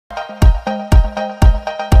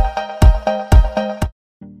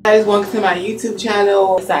Guys, welcome to my YouTube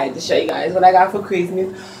channel. I'm excited to show you guys what I got for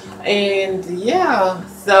Christmas. And yeah,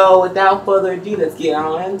 so without further ado, let's get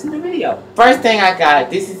on to the video. First thing I got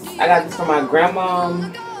this from my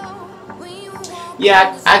grandma.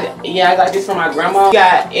 Yeah, I got this from my grandma.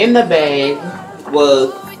 Got in the bag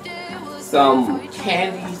was some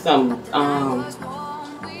candy, some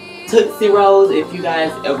Tootsie Rolls. If you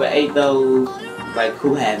guys ever ate those, like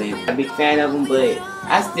who haven't? I'm a big fan of them, but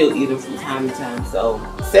I still eat them from time to time. So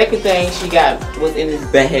second thing she got was in this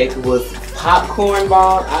bag was popcorn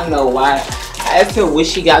balls. I don't know why. I asked her where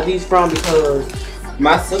she got these from because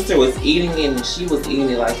my sister was eating it and she was eating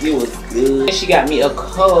it like it was good. And she got me a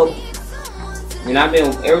cup. And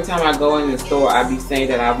every time I go in the store, I be saying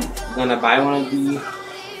that I'm gonna buy one of these,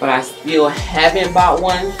 but I still haven't bought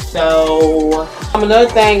one. So another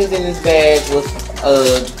thing in this bag was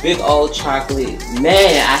a big old chocolate.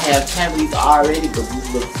 Man, I have cavities already, but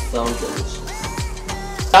these look so delicious.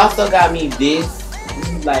 She also got me this,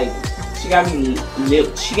 like she got me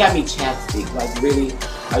chapstick. Like really,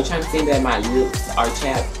 are you trying to say that my lips are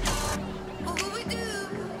chapped?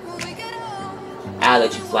 I'll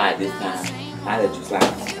let you slide this time. I'll let you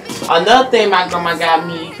slide. Another thing my grandma got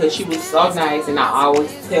me, because she was so nice and I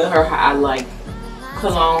always tell her how I like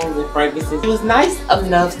colognes and fragrances. She was nice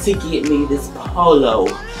enough to get me this Polo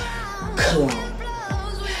cologne.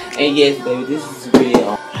 And yes, baby, this is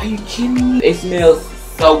real. Are you kidding me? It smells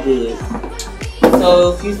so good.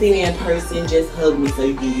 So if you see me in person, just hug me so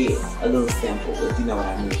you can get a little sample, if you know what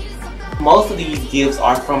I mean. Most of these gifts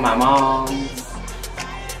are from my mom.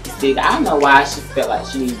 I don't know why she felt like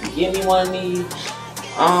she needed to give me one of these.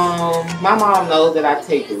 My mom knows that I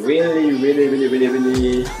take really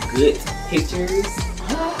good pictures.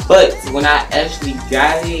 But when I actually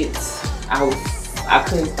got it, I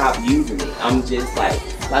couldn't stop using it. I'm just like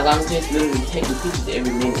I'm just literally taking pictures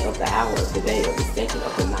every minute of the hour of the day, of the second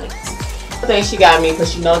of the night. The thing she got me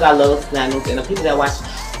because she knows I love flannels, and the people that watch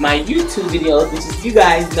my YouTube videos, which is you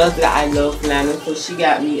guys, know that I love flannels. So she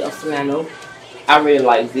got me a flannel. I really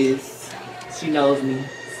like this. She knows me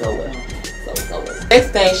so well. So well.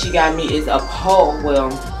 Next thing she got me is a polo. Well,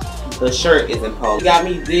 the shirt isn't polo. She got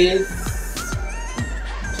me this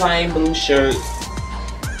plain blue shirt,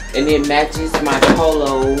 and it matches my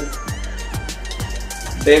polo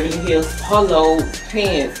Beverly Hills polo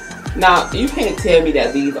pants. Now, you can't tell me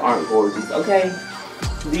that these aren't gorgeous, okay?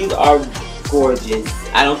 These are gorgeous.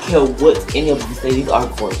 I don't care what's in here, but you say these are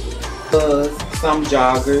gorgeous. Some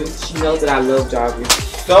joggers. She knows that I love joggers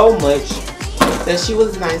so much that she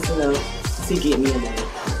was nice enough to get me a name.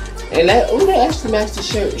 And they actually matched the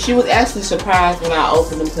shirt. She was actually surprised when I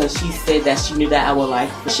opened them because she said that she knew that I would like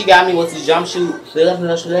it. She got me with this jumpsuit.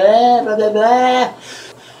 Blah, blah, blah.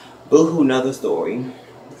 Boo-hoo, another story.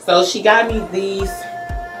 So she got me these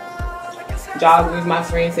joggers. My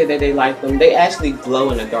friend said that they like them. They actually glow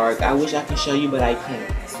in the dark. I wish I could show you, but I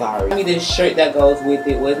can't. Sorry. Got me this shirt that goes with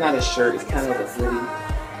it. Well, it's not a shirt. It's kind of a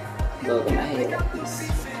hoodie. Look at my head like this.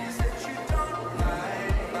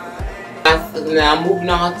 Now moving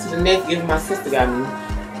on to the next gift my sister got me.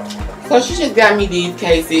 So she just got me these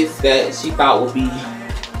cases that she thought would be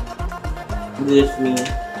good for me,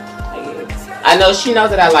 I guess. I know she knows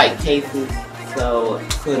that I like cases, so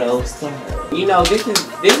kudos to her. You know, this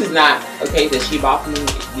is not a case that she bought for me.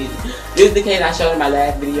 This is the case I showed in my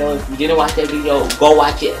last video. If you didn't watch that video, go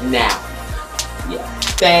watch it now. Yeah.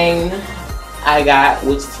 Thing I got,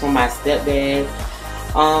 which is from my stepdad.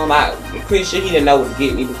 I'm pretty sure he didn't know what to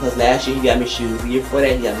get me because last year he got me shoes. The year before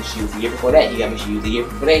that he got me shoes. The year before that he got me shoes. The year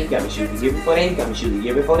before that he got me shoes. The year before that he got me shoes. The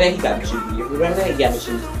year before that he got me shoes. The year before that he got me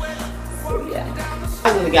shoes. So yeah. I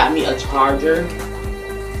really got me a charger.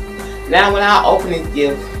 Now when I opened this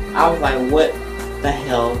gift, I was like, what the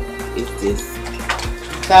hell is this?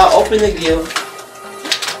 So I opened the gift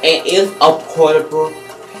and it's a portable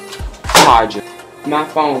charger. My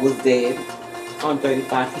phone was dead on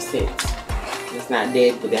 35%. It's not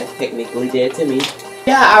dead, but that's technically dead to me.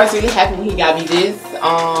 Yeah, I was really happy when he got me this.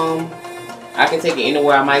 I can take it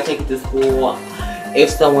anywhere. I might take it to school if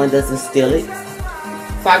someone doesn't steal it.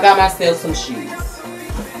 So I got myself some shoes.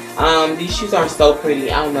 These shoes are so pretty.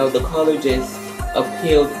 I don't know, the color just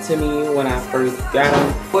appealed to me when I first got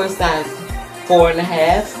them. For size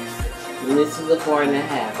 4.5, and this is a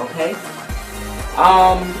 4.5, okay?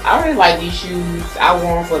 I really like these shoes. I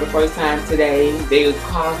wore them for the first time today. They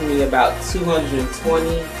cost me about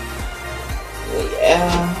 $220.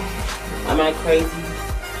 Yeah, am I crazy?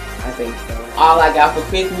 I think so. All I got for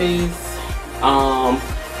Christmas.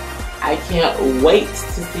 I can't wait to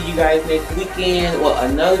see you guys next weekend with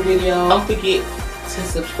another video. Don't forget to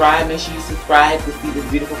subscribe, make sure you subscribe to see this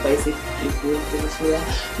beautiful face.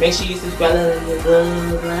 Make sure you subscribe.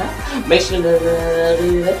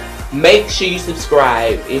 Make sure you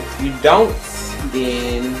subscribe. If you don't,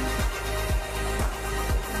 then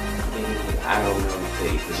I don't know what to tell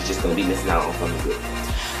you, because you're just gonna be missing out on something good.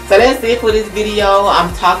 So that's it for this video.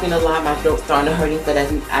 I'm talking a lot. My throat's starting to hurting, so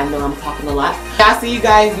that I know I'm talking a lot. I'll see you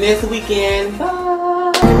guys next weekend. Bye.